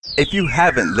If you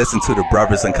haven't listened to the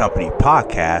Brothers and Company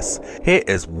podcast, here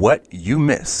is what you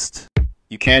missed.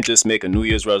 You can't just make a New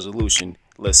Year's resolution,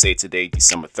 let's say today,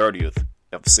 December 30th,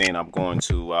 of saying I'm going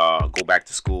to go back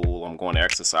to school, I'm going to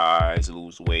exercise,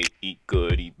 lose weight, eat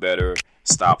good, eat better,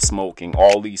 stop smoking,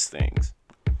 all these things.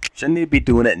 Shouldn't you be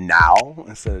doing it now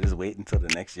instead of just waiting until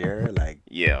the next year?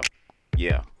 Yeah.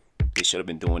 They should have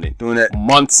been doing it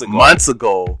months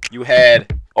ago. You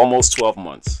had almost 12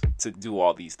 months to do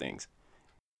all these things.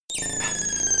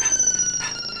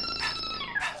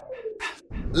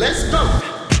 Let's go.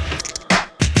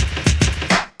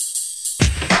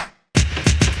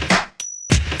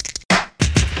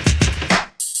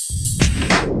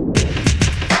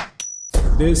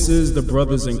 This is the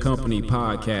Brothers and Company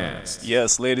podcast.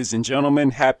 Yes, ladies and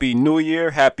gentlemen, Happy New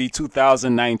Year. Happy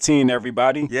 2019,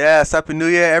 everybody. Yes, Happy New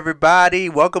Year, everybody.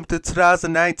 Welcome to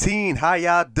 2019. How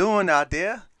y'all doing out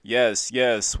there?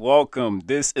 Yes, welcome.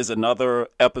 This is another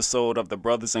episode of the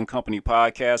Brothers and Company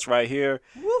podcast right here.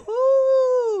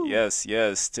 Woohoo!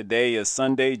 Yes. Today is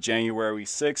Sunday, January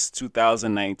 6th,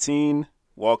 2019.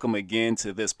 Welcome again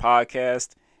to this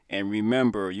podcast. And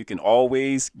remember, you can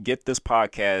always get this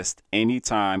podcast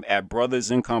anytime at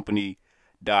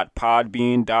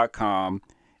brothersandcompany.podbean.com.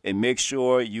 And make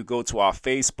sure you go to our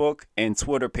Facebook and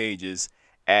Twitter pages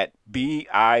at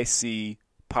BIC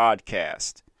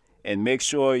Podcast. And make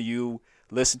sure you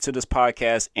listen to this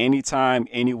podcast anytime,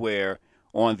 anywhere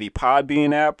on the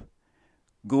Podbean app,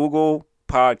 Google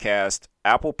Podcast,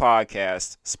 Apple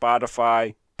Podcast,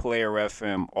 Spotify, Player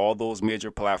FM, all those major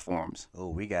platforms. Oh,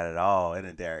 we got it all, isn't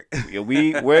it, Derek? Yeah,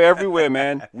 we're everywhere,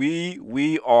 man.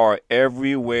 We are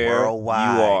everywhere.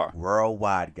 Worldwide. You are.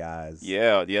 Worldwide, guys.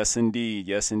 Yeah, yes indeed.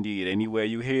 Anywhere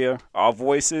you hear our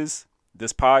voices,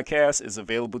 this podcast is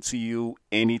available to you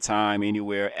anytime,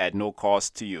 anywhere, at no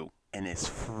cost to you. And it's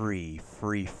free,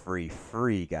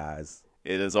 guys.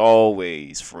 It is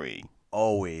always free.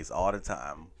 Always, all the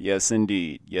time. Yes,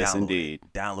 indeed.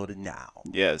 Download it now.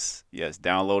 Yes.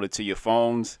 Download it to your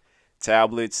phones,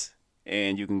 tablets,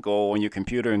 and you can go on your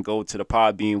computer and go to the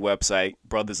Podbean website,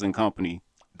 Brothers and Company.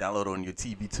 Download on your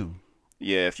TV too.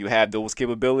 Yeah, if you have those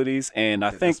capabilities, and I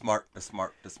think the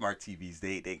smart TVs,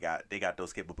 they got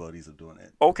those capabilities of doing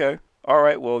it. Okay, all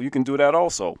right. Well, you can do that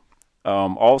also.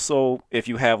 Also, if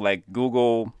you have like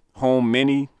Google Home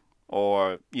Mini,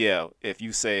 or if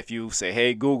you say,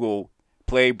 hey Google,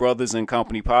 play Brothers and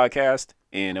Company podcast,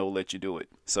 and it will let you do it.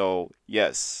 So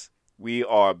yes, we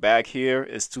are back here.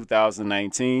 It's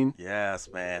 2019. Yes,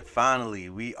 man. Finally,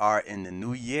 we are in the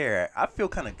new year. I feel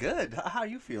kind of good. How are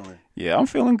you feeling? Yeah, I'm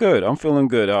feeling good. I'm feeling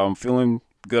good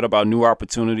about new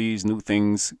opportunities, new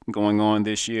things going on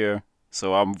this year.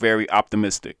 So I'm very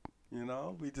optimistic. You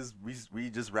know, we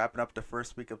just wrapping up the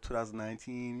first week of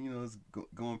 2019. You know, it's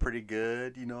going pretty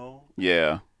good. You know.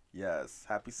 Yeah. Yes.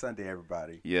 Happy Sunday,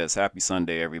 everybody. Yes. Happy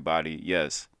Sunday, everybody.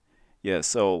 Yes.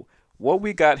 So what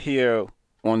we got here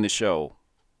on the show,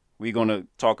 we're gonna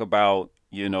talk about,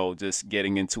 just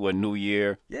getting into a new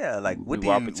year. Yeah, like what do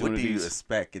you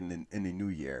expect in the new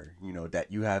year? You know,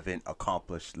 that you haven't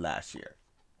accomplished last year.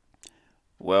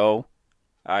 Well,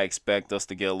 I expect us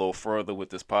to get a little further with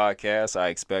this podcast. I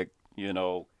expect,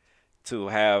 to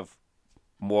have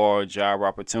more job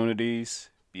opportunities,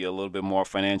 be a little bit more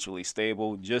financially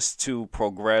stable, just to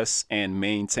progress and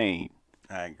maintain.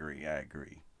 I agree.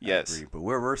 Yes. But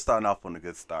we're starting off on a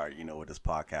good start, with this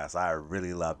podcast. I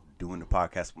really love doing the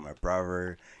podcast with my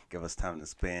brother. Give us time to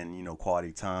spend,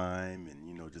 quality time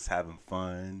and, just having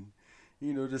fun.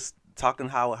 Just talking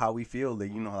how we feel,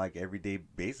 like everyday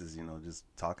basis, just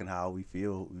talking how we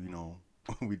feel,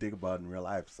 we think about it in real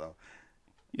life. So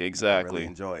exactly. I really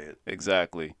enjoy it.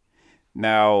 Exactly.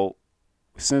 Now,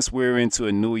 since we're into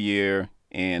a new year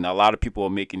and a lot of people are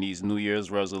making these New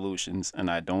Year's resolutions, and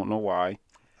I don't know why.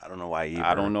 I don't know why either.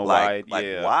 I don't know why.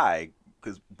 Yeah. Why?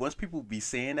 Because once people be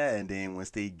saying that, and then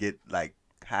once they get like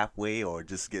halfway or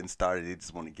just getting started, they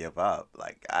just want to give up.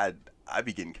 Like I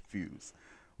be getting confused.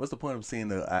 What's the point of saying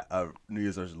the New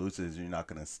Year's resolution is you're not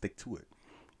gonna stick to it?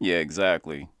 Yeah,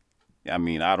 exactly. I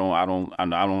mean, I don't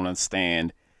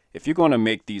understand. If you're gonna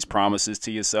make these promises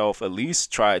to yourself, at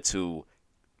least try to,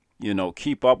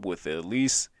 keep up with it. At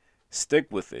least stick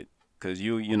with it, because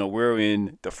we're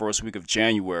in the first week of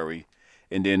January.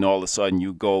 And then all of a sudden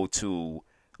you go to,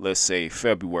 let's say,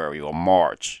 February or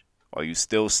March. Are you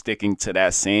still sticking to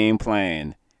that same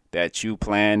plan that you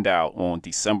planned out on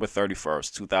December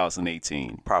 31st,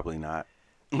 2018? Probably not.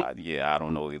 I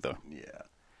don't know either. Yeah.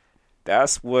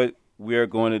 That's what we're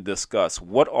going to discuss.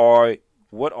 What are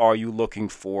you looking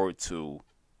forward to?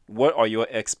 What are your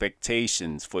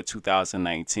expectations for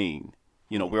 2019?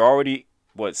 We're already,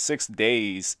 6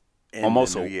 days in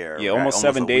almost the new a year. yeah, right? almost a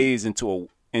 7 days into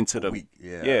a the week.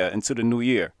 Yeah. into the new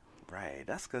year. Right.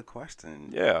 That's a good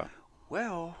question. Yeah.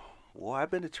 Well,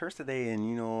 I've been to church today,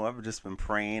 and I've just been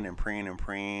praying and praying and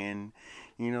praying.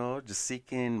 Just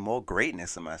seeking more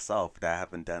greatness in myself that I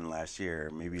haven't done last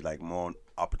year. Maybe like more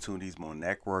opportunities, more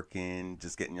networking,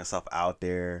 just getting yourself out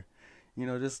there.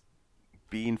 Just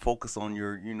being focused on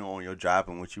your, on your job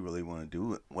and what you really want to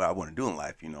do, what I want to do in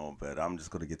life, But I'm just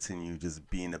going to continue just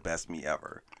being the best me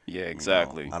ever. Yeah,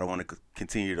 exactly. I don't want to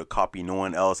continue to copy no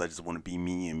one else. I just want to be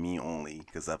me and me only.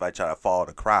 Because if I try to follow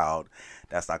the crowd,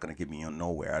 that's not going to get me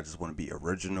nowhere. I just want to be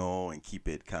original and keep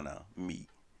it kind of me.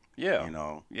 Yeah.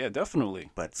 Yeah,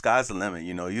 definitely. But sky's the limit.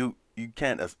 You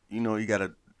can't. You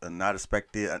gotta not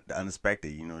expect the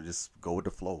unexpected. Just go with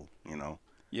the flow.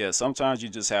 Yeah, sometimes you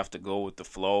just have to go with the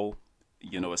flow.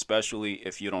 Especially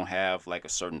if you don't have like a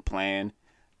certain plan.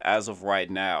 As of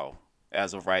right now,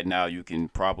 you can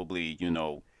probably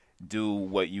do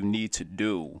what you need to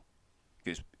do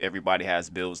because everybody has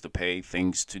bills to pay,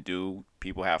 things to do.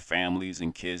 People have families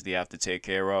and kids they have to take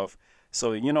care of.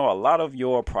 So, a lot of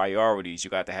your priorities you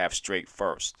got to have straight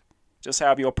first. Just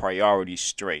have your priorities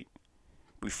straight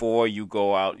before you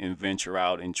go out and venture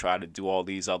out and try to do all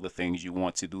these other things you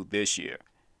want to do this year.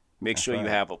 Make That's sure you right.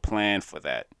 have a plan for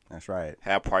that. That's right.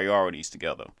 Have priorities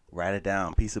together. Write it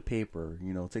down, piece of paper.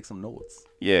 Take some notes.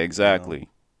 Yeah, exactly.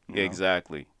 You know?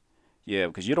 Exactly. Yeah,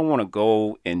 because you don't want to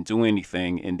go and do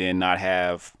anything and then not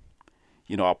have,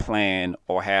 a plan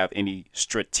or have any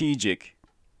strategic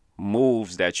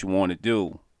moves that you want to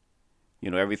do.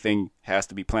 Everything has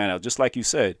to be planned out. Just like you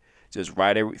said, just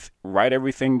write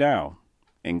everything down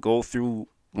and go through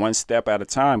one step at a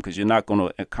time because you're not going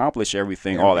to accomplish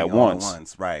everything all at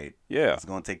once. Right. Yeah. It's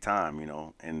going to take time,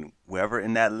 and wherever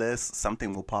in that list,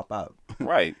 something will pop up.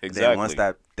 Right, Then exactly.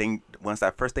 once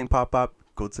that first thing pop up,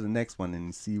 go to the next one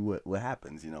and see what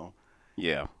happens,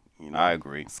 Yeah, I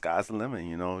agree. Sky's the limit,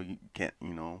 you can't,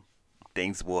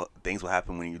 things will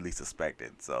happen when you least expect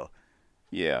it. So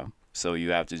Yeah, so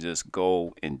you have to just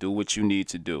go and do what you need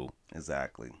to do.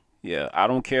 exactly. Yeah, I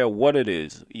don't care what it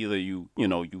is. Either you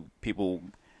people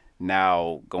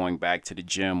now going back to the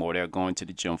gym or they're going to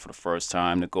the gym for the first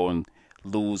time to go and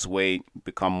lose weight,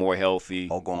 become more healthy.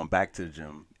 Or going back to the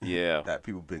gym. Yeah. That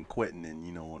people been quitting and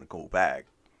want to go back.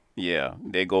 Yeah,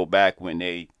 they go back when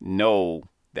they know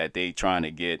that they trying to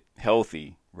get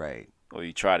healthy. Right. Or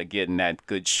you try to get in that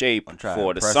good shape I'm trying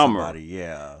for to the impress summer. somebody,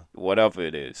 yeah. Whatever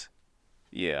it is.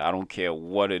 Yeah, I don't care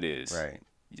what it is. Right.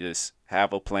 Just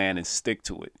have a plan and stick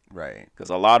to it. Right. Because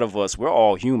a lot of us, we're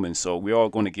all humans, so we're all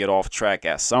going to get off track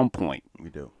at some point. We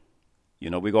do.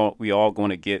 We all going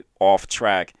to get off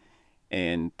track,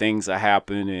 and things are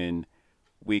happening, and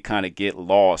we kind of get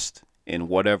lost in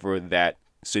whatever that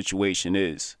situation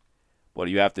is. But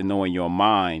you have to know in your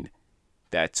mind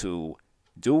that to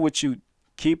do what you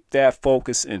keep that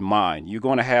focus in mind. You're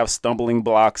going to have stumbling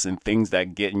blocks and things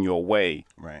that get in your way.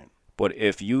 Right. But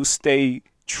if you stay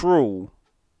true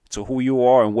to who you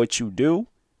are and what you do,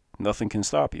 nothing can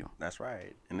stop you. That's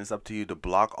right. And it's up to you to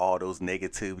block all those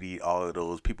negativity, all of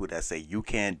those people that say you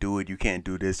can't do it, you can't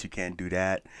do this, you can't do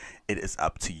that. It is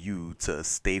up to you to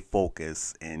stay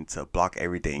focused and to block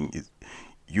everything.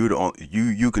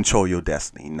 You control your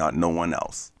destiny, not no one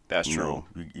else. That's true.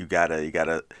 You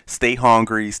gotta stay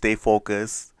hungry, stay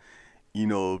focused.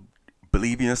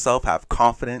 Believe in yourself, have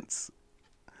confidence.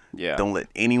 Yeah. Don't let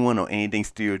anyone or anything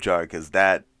steal your joy, because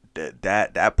that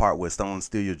part where someone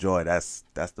steal your joy, that's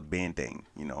the main thing.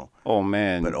 Oh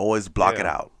man. But always block it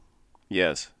out.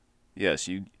 Yes.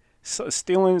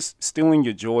 Stealing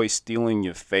your joy, stealing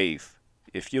your faith.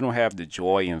 If you don't have the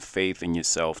joy and faith in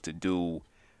yourself to do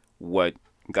what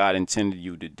God intended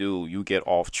you to do, you get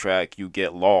off track, you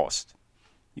get lost.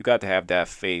 You got to have that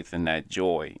faith and that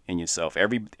joy in yourself.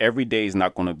 Every day is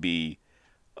not going to be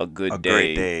a good day. A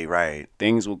great day, right.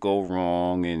 Things will go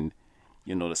wrong, and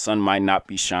the sun might not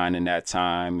be shining that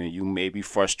time, and you may be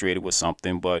frustrated with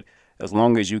something, but as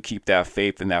long as you keep that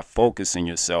faith and that focus in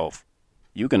yourself,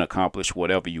 you can accomplish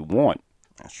whatever you want.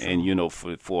 That's true. And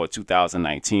for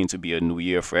 2019 to be a new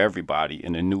year for everybody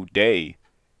and a new day,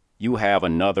 you have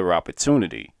another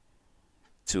opportunity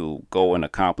to go and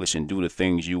accomplish and do the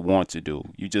things you want to do.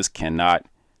 You just cannot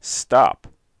stop.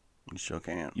 You sure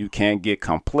can. You can't get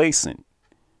complacent,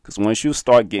 because once you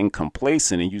start getting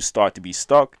complacent and you start to be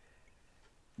stuck,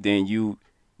 then you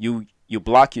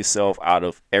block yourself out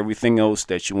of everything else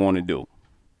that you want to do.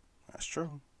 That's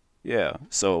true. Yeah.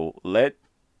 So let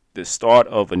the start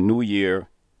of a new year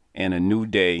and a new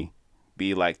day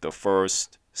be like the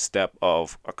first step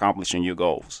of accomplishing your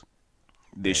goals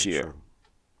this Very year. True.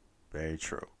 Very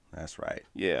true. That's right.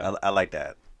 Yeah. I like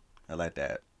that. I like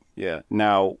that. Yeah.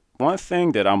 Now, one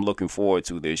thing that I'm looking forward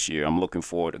to this year, I'm looking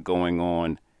forward to going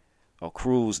on a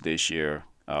cruise this year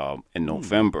in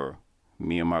November.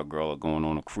 Me and my girl are going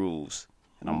on a cruise,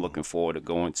 and I'm looking forward to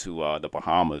going to the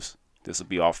Bahamas. This will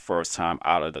be our first time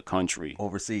out of the country.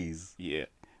 Overseas. Yeah.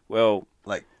 Well,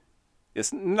 Like,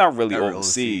 it's not really not really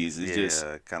overseas. It's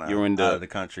just kind you're in out of the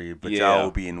country, but Yeah. y'all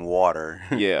will be in water.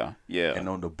 yeah, And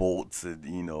on the boats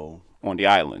and, on the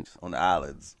islands. on the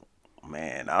islands.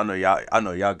 Man, I know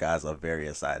y'all guys are very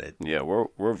excited, Yeah,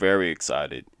 we're very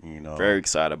excited. Very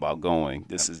excited about going.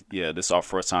 This is our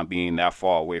first time being that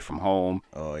far away from home.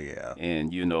 Oh yeah.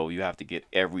 And you have to get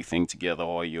everything together,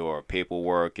 all your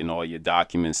paperwork and all your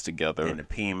documents together. And the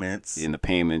payments. And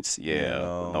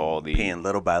and all the paying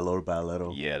little by little by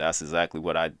little. Yeah, that's exactly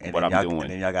what I'm And doing.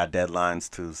 then y'all got deadlines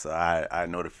too, so I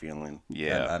know the feeling.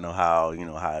 Yeah. I know how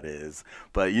how it is.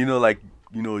 But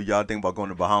y'all think about going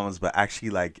to Bahamas, but actually,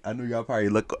 like, I know y'all probably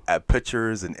look at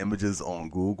pictures and images on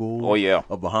Google. Oh, yeah.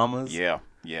 Of Bahamas. Yeah.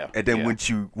 And then once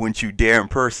you there in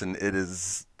person, it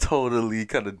is totally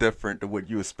kind of different than what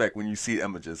you expect when you see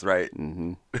images, right?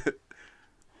 Mm-hmm.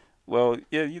 Well,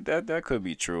 yeah, that could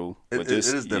be true. But It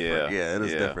is different. Yeah, it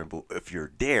is different. But if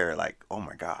you're there, like, oh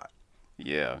my God.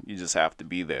 Yeah, you just have to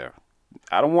be there.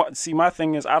 My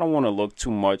thing is, I don't want to look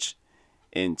too much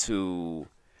into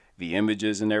the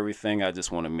images and everything. I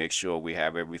just want to make sure we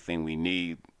have everything we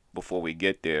need before we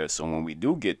get there. So when we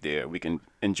do get there, we can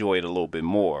enjoy it a little bit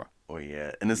more. Oh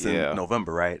yeah, and it's in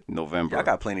November, right? November. Y'all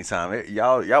got plenty of time.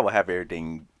 Y'all will have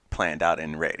everything planned out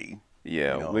and ready.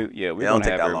 Yeah, we're gonna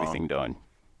have everything done.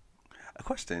 A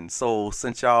question. So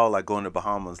since y'all like going to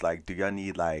Bahamas, like, do y'all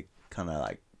need like kind of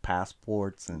like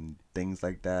passports and things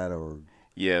like that, or?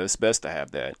 Yeah, it's best to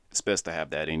have that. It's best to have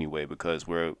that anyway, because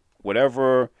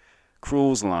whatever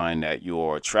cruise line that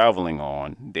you're traveling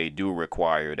on, they do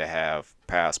require to have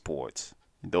passports,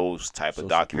 those type of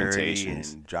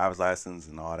documentations, and driver's license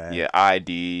and all that. Yeah,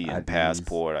 ID and IDs.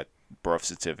 passport, birth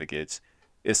certificates.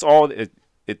 It's all it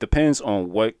depends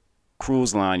on what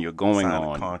cruise line you're going Sign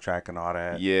on. a contract and all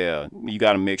that. Yeah, you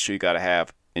got to make sure you got to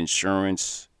have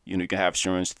insurance. You can have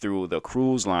insurance through the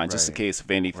cruise line just in case if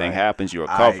anything happens, you're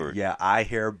covered. I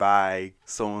hereby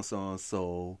so and so and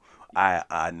so. I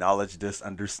acknowledge this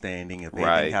understanding. If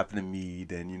anything happened to me,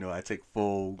 then I take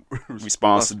full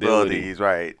responsibilities.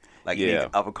 Right, like any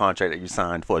other contract that you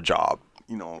signed for a job.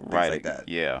 Things like that.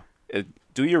 Yeah.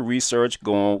 Do your research.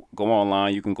 Go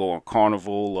online. You can go on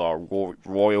Carnival or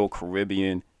Royal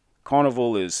Caribbean.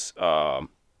 Carnival is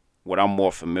what I'm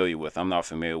more familiar with. I'm not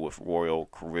familiar with Royal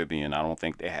Caribbean. I don't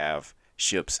think they have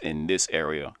ships in this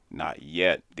area. Not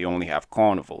yet. They only have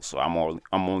Carnival. So I'm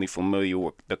only familiar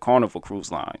with the Carnival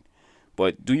cruise line.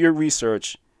 But do your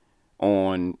research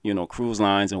on, cruise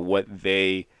lines and what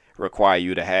they require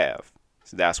you to have.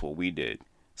 So that's what we did.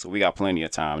 So we got plenty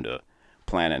of time to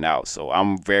plan it out. So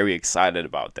I'm very excited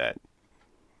about that.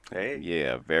 Hey.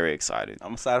 Yeah, very excited.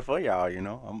 I'm excited for y'all,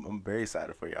 I'm very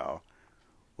excited for y'all.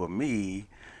 With me,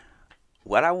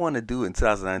 what I want to do in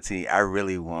 2019, I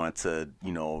really want to,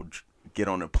 get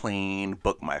on a plane,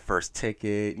 book my first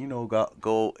ticket,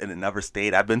 go in another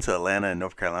state. I've been to Atlanta and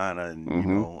North Carolina,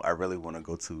 and, I really want to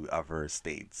go to other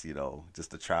states,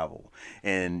 just to travel.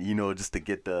 And, just to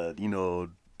get the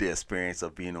experience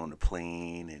of being on the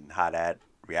plane and how that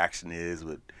reaction is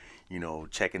with,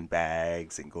 checking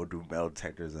bags and go do metal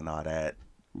detectors and all that.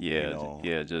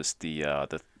 Yeah, just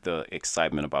the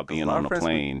excitement about being on the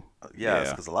plane.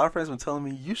 Because a lot of friends been telling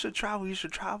me, you should travel, you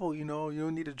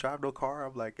don't need to drive no car.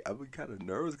 I'm like, I've been kind of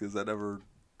nervous because I never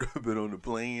been on a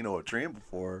plane or a train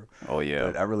before. Oh, yeah.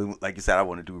 But I really, like you said, I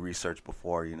want to do research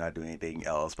before, not do anything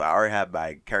else. But I already have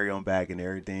my carry-on bag and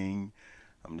everything.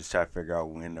 I'm just trying to figure out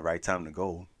when the right time to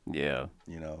go. Yeah.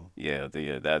 Yeah,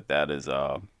 that is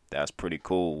that's pretty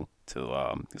cool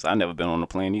to because I never been on a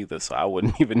plane either, so I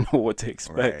wouldn't even know what to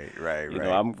expect. Right.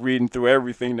 I'm reading through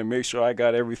everything to make sure I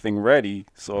got everything ready.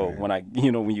 So when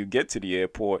when you get to the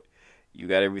airport, you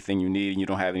got everything you need and you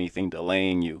don't have anything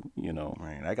delaying you.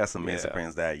 Right. I got some basic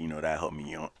friends that that help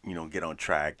me get on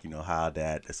track. How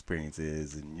that experience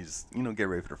is, and you just get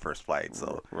ready for the first flight.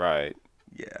 So right.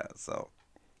 Yeah. So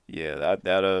yeah,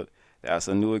 that's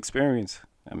a new experience.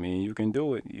 I mean, you can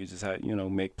do it. You just have,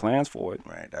 make plans for it.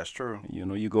 Right, that's true.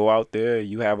 You go out there,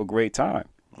 you have a great time.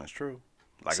 That's true.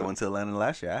 I went to Atlanta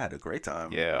last year. I had a great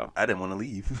time. Yeah. I didn't want to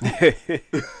leave.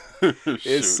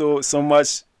 It's so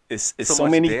much. It's so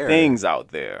many things out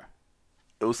there.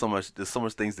 It was so much. There's so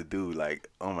much things to do. Like,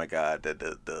 oh my God,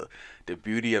 the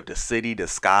beauty of the city, the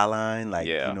skyline. Like,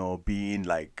 being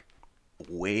like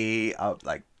way out,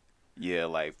 like Yeah,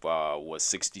 like what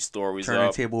 60 stories Turning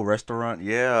up. table restaurant.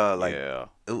 Yeah, like Yeah,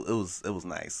 it was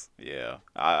nice. yeah.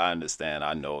 I understand.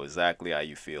 I know exactly how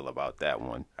you feel about that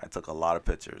one. I took a lot of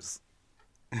pictures.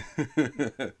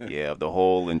 Yeah, the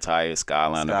whole entire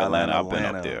skyline of Skyline, Atlanta. I've been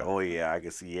up Atlanta. there. Oh yeah, I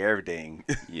can see everything.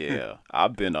 Yeah,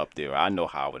 I've been up there. I know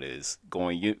how it is.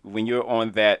 When you're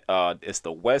on that it's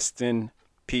the Westin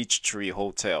Peachtree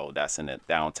Hotel that's in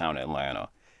downtown Atlanta.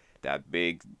 That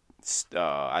big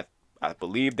I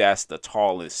believe that's the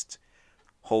tallest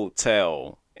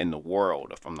hotel in the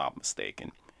world if I'm not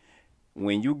mistaken.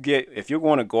 If you're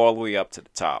going to go all the way up to the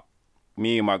top,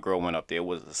 me and my girl went up there. It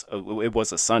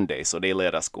was a Sunday, so they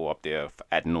let us go up there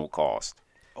at no cost.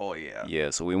 Oh yeah. Yeah,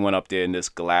 so we went up there in this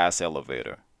glass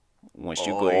elevator. Once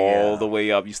you Oh go all yeah. the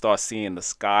way up, you start seeing the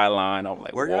skyline. I'm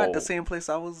like, Were you whoa. at the same place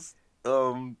I was?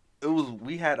 It was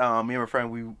we had me and my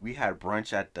friend we had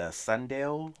brunch at the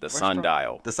Sundale. The restaurant?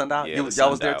 Sundial. The Sundial. Yeah, the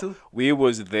Y'all was there Sundial. too. We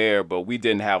was there, but we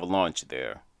didn't have lunch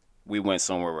there. We went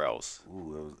somewhere else.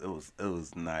 Ooh, it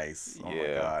was nice. Oh my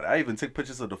Yeah. god! I even took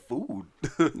pictures of the food.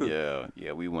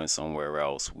 Yeah, we went somewhere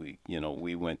else. We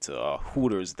went to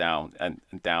Hooters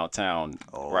downtown,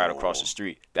 right across the Oh.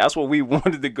 street. That's where we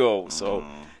wanted to go. So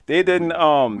they didn't.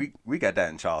 We got that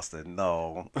in Charleston.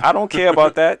 No. I don't care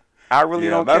about that. I really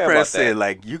don't my care friend about said that.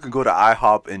 like you can go to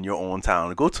IHOP in your own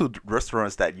town. Go to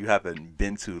restaurants that you haven't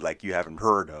been to, like you haven't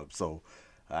heard of. So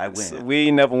I went. So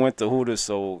we never went to Hooters,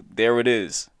 so there it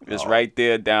is. It's Oh. right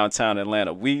there downtown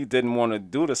Atlanta. We didn't want to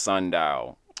do the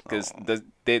Sundial because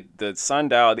the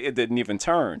Sundial it didn't even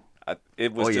turn.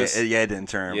 It was Oh yeah, just it didn't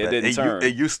turn. yeah, it but didn't turn.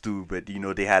 It used to, but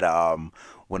they had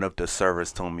one of the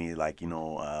servers told me like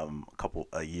a couple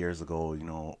of years ago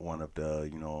one of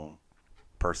the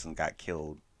person got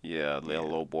killed. yeah,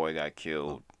 little boy got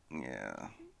killed. Yeah,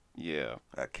 Yeah,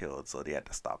 got killed, so they had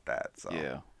to stop that. So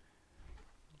yeah,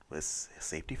 it's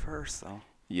safety first. So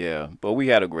yeah. But we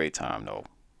had a great time though.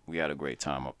 We had a great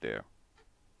time up there.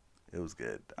 it was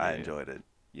good. I Yeah. enjoyed it.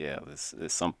 Yeah,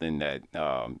 it's something that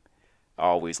I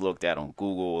always looked at on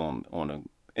Google on the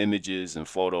images and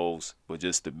photos, but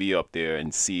just to be up there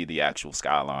and see the actual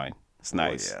skyline, it's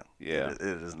nice. Oh, yeah, Yeah, it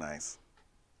is nice.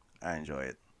 I enjoy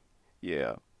it.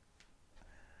 yeah.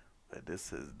 But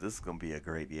this is gonna be a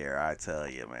great year, I tell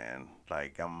you, man.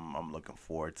 Like I'm looking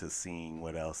forward to seeing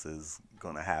what else is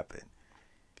gonna happen.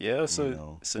 Yeah, You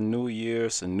know. it's a new year,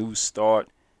 it's a new start.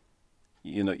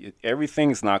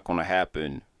 Everything's not going to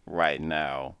happen right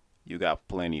now. You got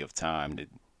plenty of time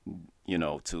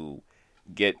to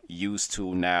get used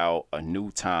to now a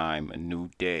new time, a new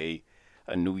day,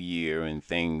 a new year, and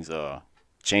things are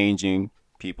changing.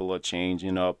 People are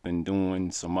changing up and doing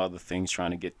some other things,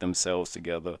 trying to get themselves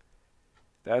together.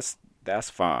 That's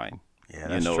fine. Yeah,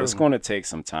 that's true. It's going to take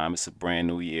some time. It's a brand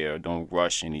new year. Don't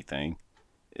rush anything.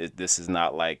 This is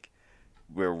not like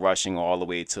we're rushing all the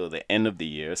way till the end of the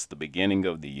year. It's the beginning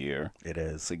of the year. It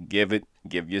is. So give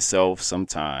yourself some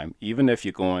time, even if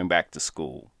you're going back to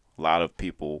school. A lot of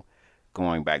people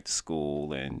going back to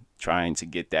school and trying to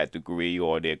get that degree,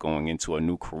 or they're going into a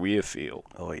new career field.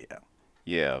 Oh yeah.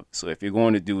 Yeah. So if you're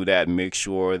going to do that, make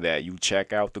sure that you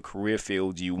check out the career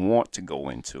fields you want to go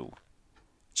into.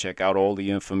 Check out all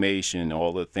the information,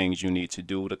 all the things you need to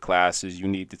do, the classes you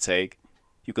need to take.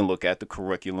 You can look at the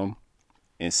curriculum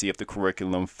and see if the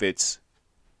curriculum fits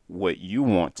what you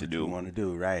want to do. You want to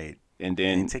do right, And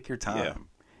then and take your time. Yeah.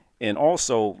 And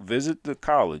also visit the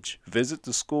college, visit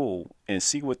the school, and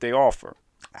see what they offer.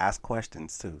 Ask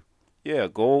questions too. Yeah,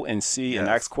 go and see and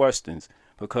Yes. ask questions,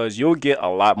 because you'll get a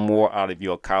lot more out of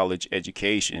your college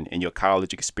education and your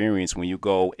college experience when you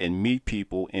go and meet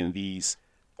people in these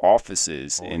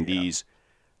offices, Oh, in yeah. these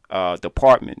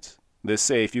departments. Let's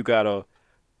say if you got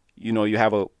you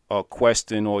have a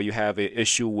question, or you have an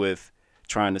issue with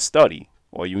trying to study,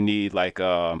 or you need like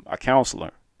a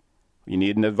counselor, you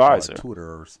need an Or a advisor.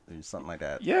 tutor or something like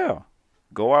that. Yeah.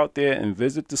 Go out there and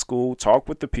visit the school, talk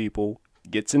with the people,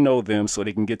 get to know them so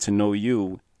they can get to know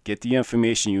you, get the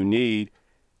information you need,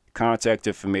 contact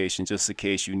information just in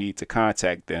case you need to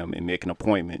contact them and make an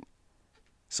appointment.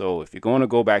 So if you're going to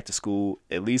go back to school,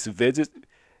 at least visit,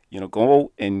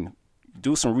 go and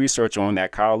do some research on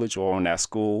that college or on that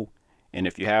school. And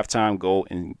if you have time, go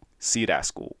and see that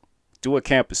school. Do a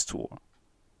campus tour.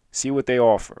 See what they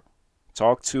offer.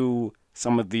 Talk to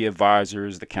some of the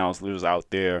advisors, the counselors out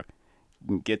there,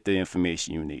 and get the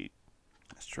information you need.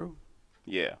 That's true.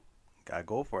 Yeah, Gotta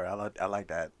go for it. I like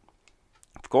that.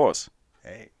 of course.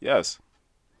 Hey, Yes.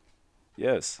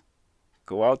 Yes.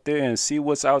 Go out there and see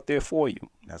what's out there for you.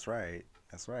 that's right.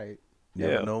 That's right. You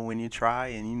Yeah. never know when you try,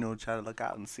 and try to look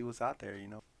out and see what's out there.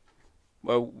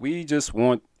 Well, we just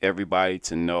want everybody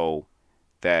to know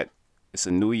that It's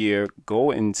a new year.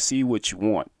 Go and see what you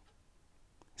want.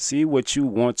 See what you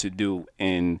want to do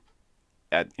in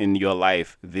your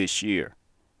life this year.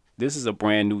 This is a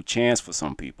brand new chance for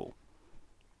some people.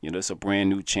 It's a brand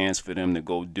new chance for them to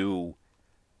go do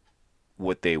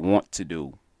what they want to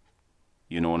do.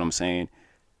 You know what I'm saying?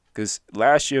 Because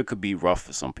last year could be rough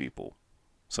for some people.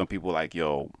 Some people like,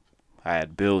 yo, I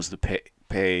had bills to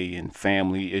pay and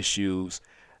family issues,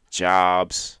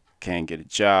 jobs, can't get a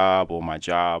job, or my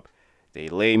job, they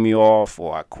lay me off,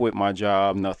 or I quit my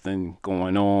job, nothing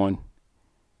going on.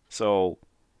 So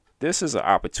this is an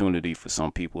opportunity for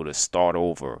some people to start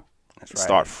over,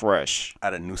 start fresh.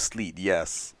 At a new slate,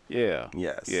 yes. Yeah.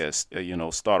 Yes. Yes.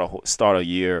 Start a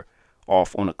year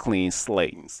off on a clean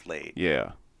slate.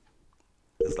 Yeah.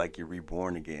 It's like you're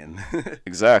reborn again.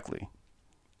 Exactly.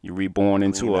 You're reborn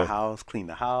into clean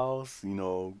the house,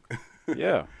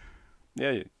 Yeah.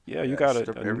 Yeah. You got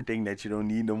strip everything that you don't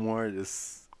need no more.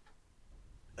 Just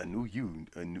a new you,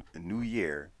 a new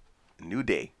year, a new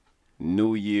day.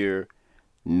 New year,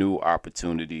 new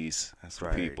opportunities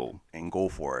for people. And go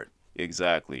for it.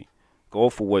 Exactly. Go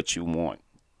for what you want.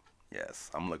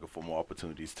 Yes, I'm looking for more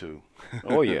opportunities too.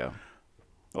 Oh yeah.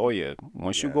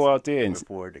 Once you go out there and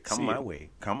forward to come my way.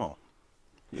 Come on.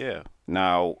 Yeah.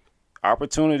 Now,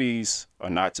 opportunities are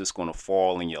not just going to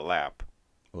fall in your lap.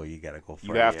 Well, you gotta go.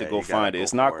 You have to go find it.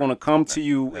 It's not going to come to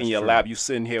you in your lap. You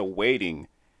sitting here waiting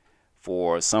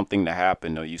for something to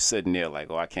happen, or you sitting there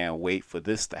like, oh, I can't wait for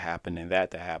this to happen and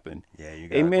that to happen. Yeah,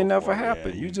 it may never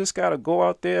happen. You just gotta go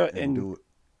out there and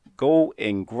go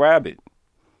and grab it.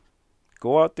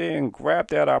 Go out there and grab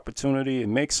that opportunity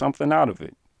and make something out of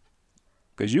it.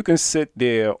 Because you can sit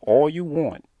there all you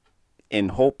want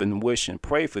and hope and wish and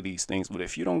pray for these things. But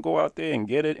if you don't go out there and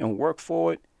get it and work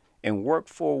for it and work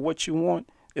for what you want,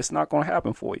 it's not going to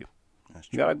happen for you.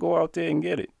 You got to go out there and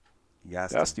get it.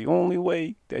 That's the only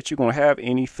way that you're going to have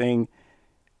anything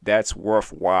that's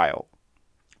worthwhile.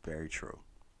 Very true.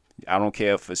 I don't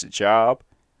care if it's a job.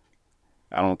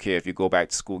 I don't care if you go back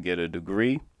to school, get a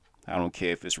degree. I don't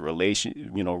care if it's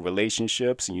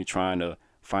relationships and you're trying to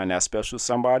find that special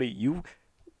somebody.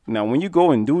 Now, when you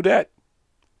go and do that,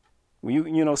 when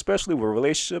you especially with a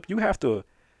relationship, you have to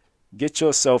get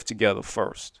yourself together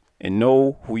first and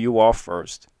know who you are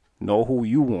first, know who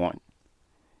you want,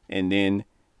 and then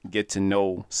get to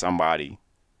know somebody,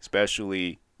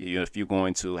 especially if you're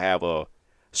going to have a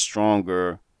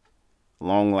stronger,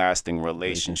 long-lasting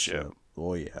relationship.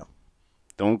 Oh, yeah.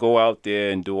 Don't go out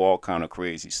there and do all kind of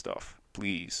crazy stuff,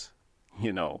 please.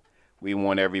 We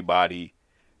want everybody,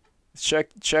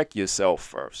 check yourself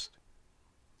first.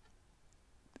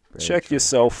 Check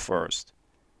yourself first.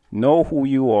 Know who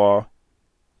you are.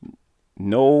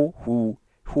 Know who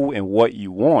and what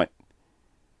you want.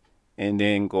 And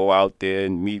then go out there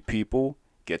and meet people,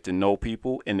 get to know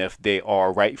people. And if they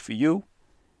are right for you,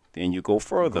 then you go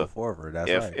further. Go forward.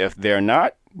 That's right. If they're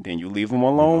not, then you leave them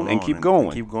alone and keep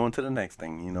going. Keep going to the next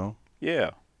thing,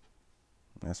 Yeah.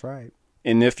 That's right.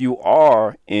 And if you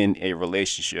are in a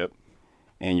relationship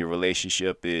and your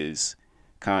relationship is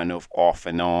kind of off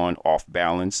and on, off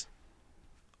balance,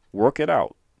 work it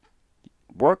out.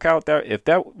 Work out that if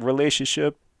that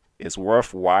relationship is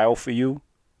worthwhile for you,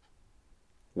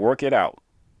 work it out.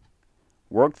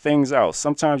 Work things out.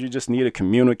 Sometimes you just need to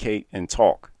communicate and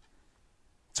talk.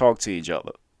 Talk to each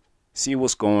other. See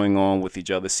what's going on with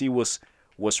each other. See what's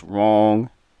wrong.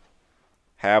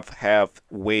 Have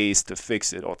ways to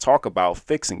fix it or talk about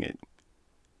fixing it.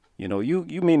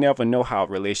 You may never know how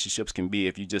relationships can be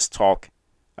if you just talk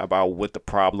about what the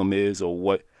problem is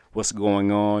or what's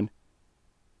going on.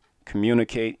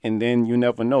 Communicate, and then you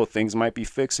never know. Things might be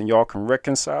fixed and y'all can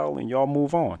reconcile and y'all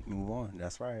move on.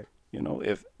 That's right.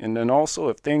 If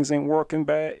things ain't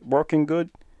working good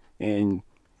and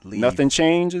nothing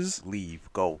changes, leave,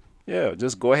 go. Yeah,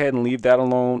 just go ahead and leave that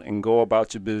alone and go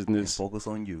about your business. And focus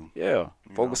on you. Yeah,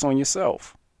 focus on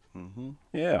yourself. Mm-hmm.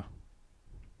 Yeah.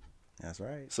 That's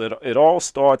right. So it all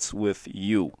starts with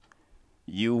you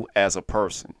as a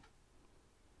person.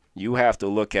 You have to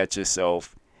look at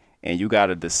yourself and you got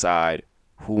to decide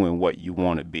who and what you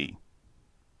want to be.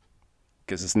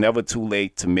 Because it's never too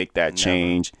late to make that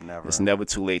change. Never. It's never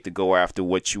too late to go after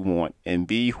what you want and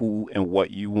be who and what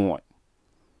you want.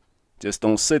 Just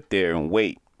don't sit there and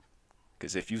wait.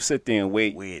 Because if you sit there and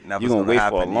wait you're going to wait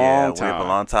for a long time. Wait for a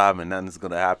long time and nothing's going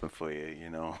to happen for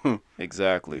you,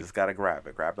 Exactly. You just got to grab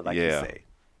it. Grab it like you say.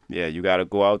 Yeah, you got to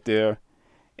go out there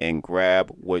and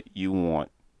grab what you want.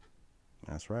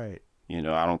 That's right.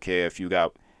 I don't care if you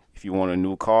want a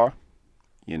new car,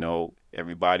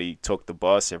 everybody took the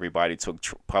bus, everybody took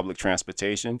public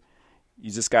transportation. You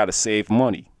just got to save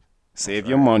money. Save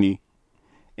your money.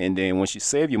 And then once you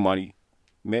save your money,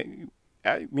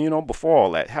 Before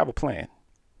all that, have a plan.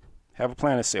 Have a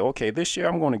plan to say, okay, this year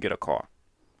I'm going to get a car.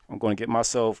 I'm going to get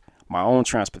myself my own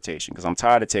transportation because I'm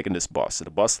tired of taking this bus. So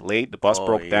the bus late, the bus Oh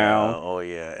broke yeah, down. oh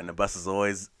yeah, and the buses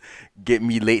always get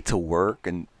me late to work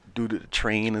and do the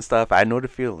train and stuff. I know the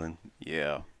feeling.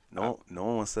 Yeah. No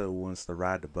one wants to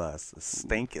ride the bus. The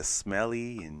stink is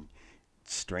smelly and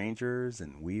strangers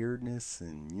and weirdness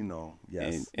and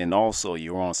yes, And also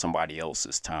you're on somebody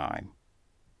else's time.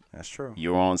 that's true.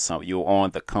 You're on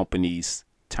the company's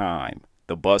time.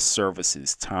 The bus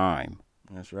service's time.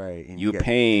 That's right. And You're you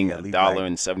paying gotta leave,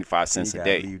 $1.75 you a gotta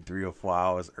day. leave 3 or 4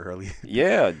 hours early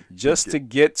Yeah, just to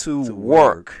get to to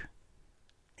work.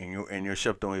 and your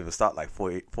shift don't even start like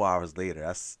 4 hours later.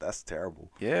 That's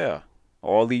terrible. Yeah,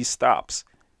 all these stops.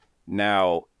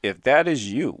 Now, if that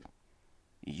is you,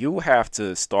 you have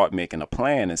to start making a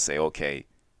plan and say, okay,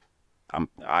 I'm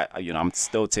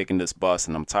still taking this bus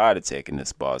and I'm tired of taking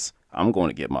this bus. I'm going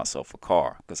to get myself a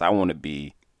car because I want to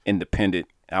be independent.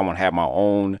 I want to have my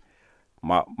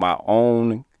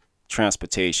own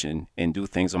transportation and do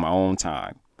things on my own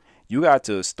time. You got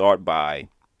to start by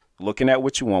looking at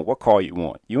what you want, what car you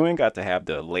want. You ain't got to have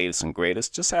the latest and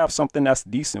greatest. Just have something that's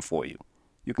decent for you.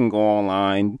 You can go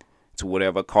online to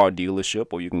whatever car dealership,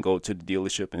 or you can go to the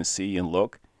dealership and see and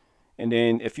look. And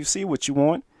then if you see what you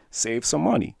want, save some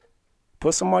money.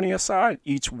 Put some money aside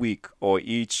each week or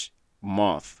each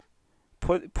month.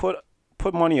 Put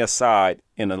money aside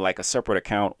in a separate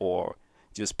account, or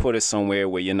just put it somewhere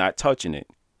where you're not touching it.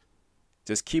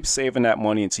 Just keep saving that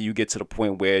money until you get to the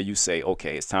point where you say,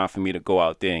 okay, it's time for me to go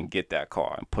out there and get that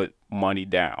car and put money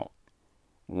down.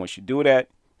 Once you do that,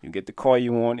 you get the car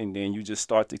you want, and then you just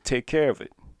start to take care of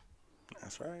it.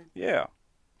 That's right. Yeah.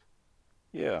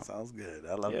 Yeah. Sounds good.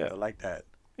 I love Yeah. it. I like that.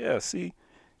 Yeah. See,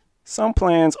 some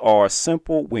plans are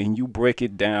simple when you break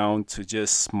it down to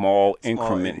just small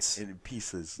increments. In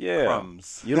pieces. Yeah.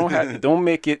 Crumbs. You don't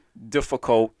make it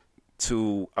difficult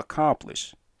to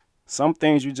accomplish. Some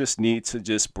things you just need to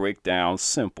just break down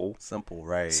simple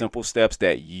Right. simple steps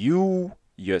that you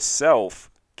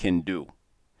yourself can do.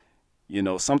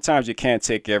 Sometimes you can't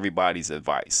take everybody's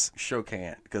advice. Sure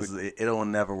can't, because it'll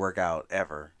never work out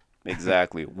ever.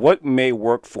 Exactly. What may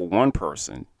work for one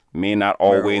person may not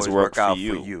always work for out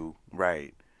you. for you.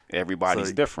 Right. Everybody's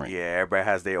So, different. Yeah, everybody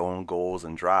has their own goals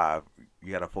and drive.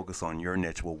 You got to focus on your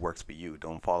niche, what works for you.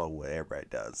 Don't follow what everybody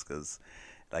does, because,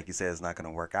 like you said, it's not going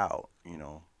to work out.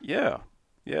 Yeah.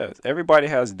 Yeah. Everybody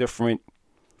has different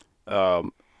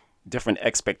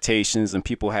expectations, and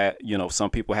some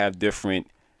people have different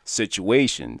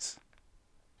situations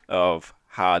of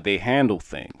how they handle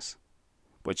things.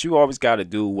 But you always got to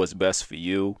do what's best for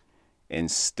you and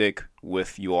stick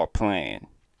with your plan.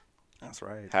 That's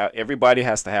right. Everybody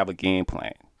has to have a game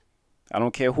plan. I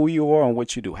don't care who you are and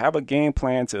what you do. Have a game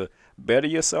plan to better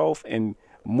yourself and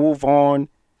move on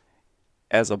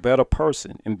as a better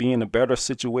person and be in a better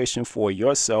situation for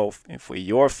yourself and for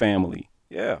your family.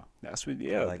 Yeah, that's what.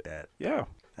 Yeah, I like that. Yeah,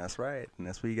 that's right, and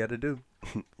that's what you got to do.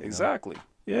 Exactly.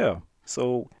 Yeah.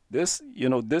 So this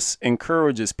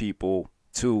encourages people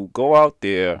to go out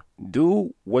there,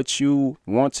 do what you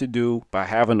want to do by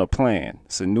having a plan.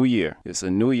 It's a new year. It's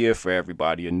a new year for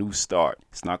everybody, a new start.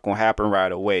 It's not going to happen right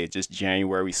away. It's just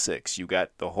January 6th. You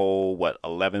got the whole,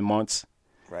 11 months?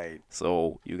 Right.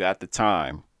 So you got the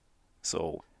time.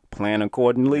 So plan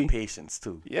accordingly. And patience,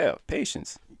 too. Yeah,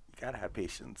 patience. You got to have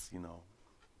patience,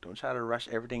 Don't try to rush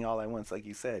everything all at once. Like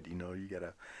you said, you got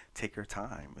to take your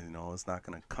time. It's not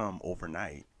going to come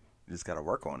overnight. You just got to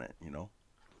work on it,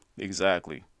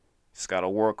 Exactly. Just got to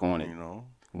work on it.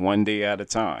 1 day at a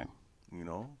time.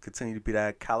 Continue to be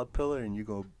that caterpillar, and you're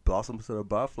going to blossom to the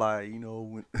butterfly,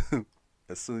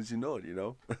 as soon as you know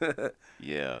it,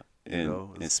 Yeah.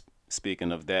 And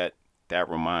speaking of that, that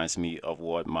reminds me of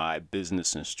what my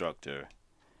business instructor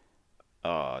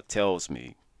tells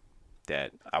me,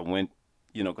 that I went,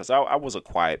 because I was a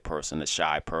quiet person, a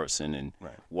shy person, and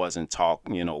right. wasn't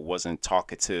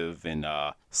talkative and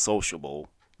sociable,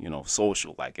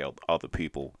 social like other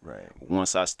people. Right.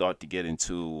 Once I start to get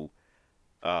into,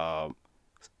 club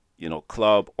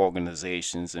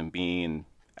organizations and being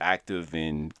active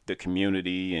in the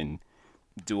community and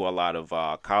do a lot of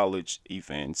college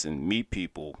events and meet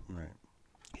people, right.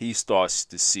 He starts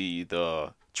to see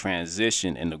the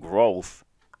transition and the growth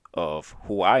of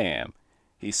who I am.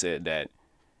 He said that,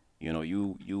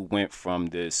 you went from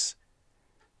this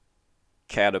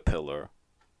caterpillar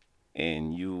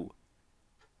and you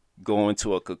go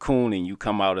into a cocoon and you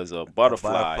come out as a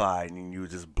butterfly. And you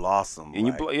just blossom. And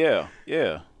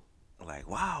yeah. Like,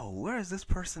 wow, where has this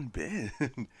person been?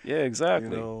 Yeah,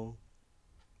 exactly.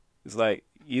 It's like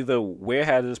either where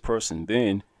had this person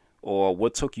been, or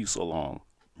what took you so long,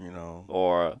 You know,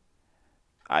 or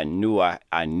I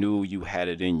knew you had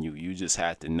it in you. You just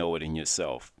had to know it in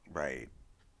yourself. right.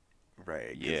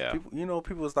 'Cause Yeah.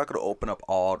 people is not gonna open up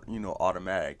all,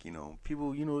 automatic.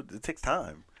 People, it takes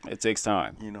time. It takes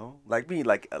time. Like me,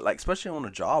 like especially on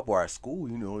a job or at school,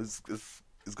 it's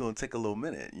gonna take a little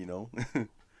minute. It's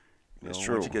Once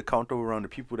true. you get comfortable around the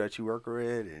people that you work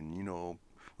with, and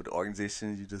with the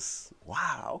organizations, you just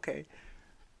wow, okay,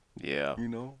 Yeah.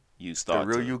 You You the start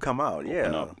real to you come out. open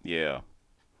Yeah, up. Yeah.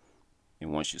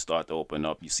 And once you start to open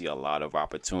up, you see a lot of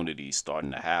opportunities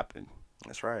starting to happen.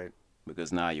 that's right.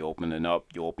 Because now you're opening up,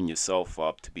 you open yourself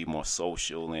up to be more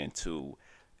social and to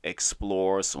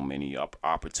explore so many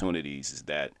opportunities, is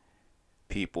that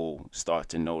people start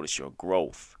to notice your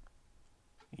growth.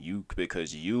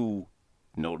 Because you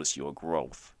notice your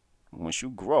growth. Once you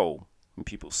grow and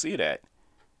people see that,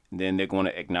 then they're going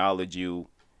to acknowledge you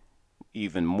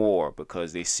even more,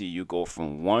 because they see you go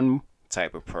from one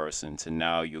type of person to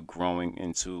now you're growing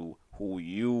into who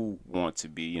you want to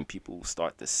be, and people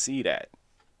start to see that.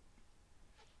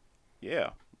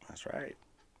 Yeah, That's right.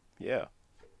 yeah.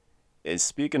 And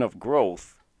speaking of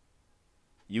growth,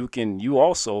 you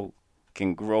also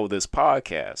can grow this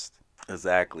podcast.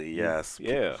 Exactly. Yes.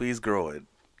 Yeah. Please grow it.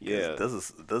 'Cause Yeah.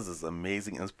 This is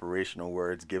amazing inspirational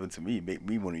words given to me. Make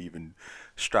me want to even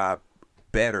strive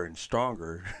better and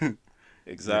stronger.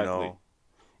 Exactly.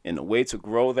 And the way to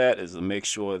grow that is to make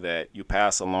sure that you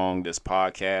pass along this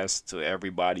podcast to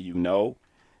everybody you know.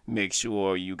 Make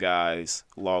sure you guys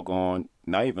log on,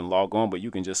 not even log on, but you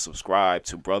can just subscribe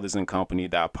to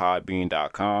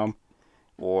brothersandcompany.podbean.com,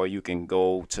 or you can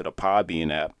go to the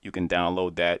Podbean app. You can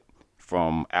download that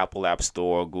from Apple App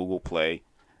Store, Google Play.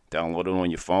 Download it on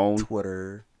your phone.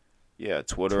 Twitter,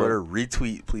 Twitter.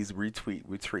 retweet, please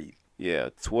retweet. Yeah,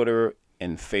 Twitter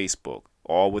and Facebook,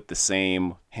 all with the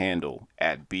same handle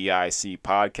at BIC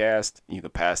Podcast. You can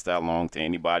pass that along to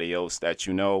anybody else that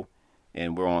you know.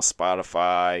 And we're on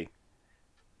Spotify,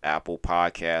 Apple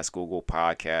Podcasts, Google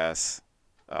Podcasts,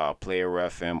 Player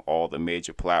FM, all the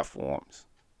major platforms.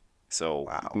 So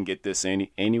Wow. you can get this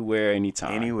anywhere,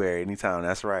 anytime. Anywhere, anytime.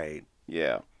 That's right.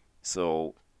 Yeah.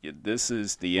 So this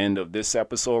is the end of this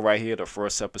episode right here, the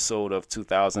first episode of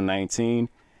 2019.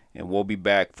 And we'll be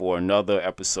back for another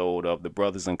episode of the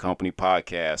Brothers and Company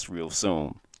podcast real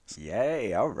soon.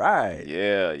 Yay! All right.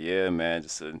 Yeah, man.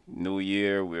 Just a new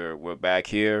year. We're back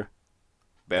here,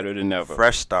 better than ever.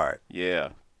 Fresh start.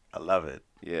 Yeah, I love it.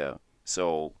 yeah.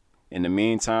 So in the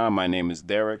meantime, my name is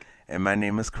Derek. And my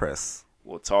name is Chris.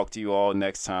 We'll talk to you all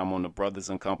next time on the Brothers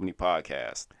and Company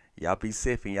podcast. Y'all be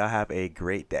safe and y'all have a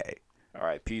great day. All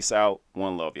right, peace out.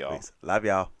 One love, y'all. Peace. Love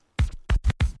y'all.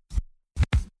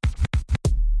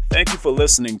 Thank you for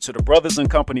listening to the Brothers and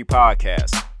Company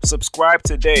podcast. Subscribe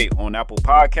today on Apple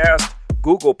Podcast,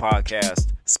 Google Podcast,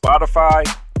 Spotify,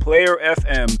 Player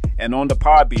FM, and on the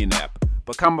Podbean app.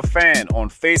 Become a fan on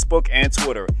Facebook and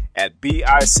Twitter at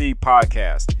BIC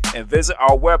Podcast, and visit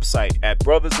our website at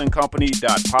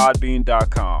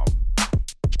brothersandcompany.podbean.com.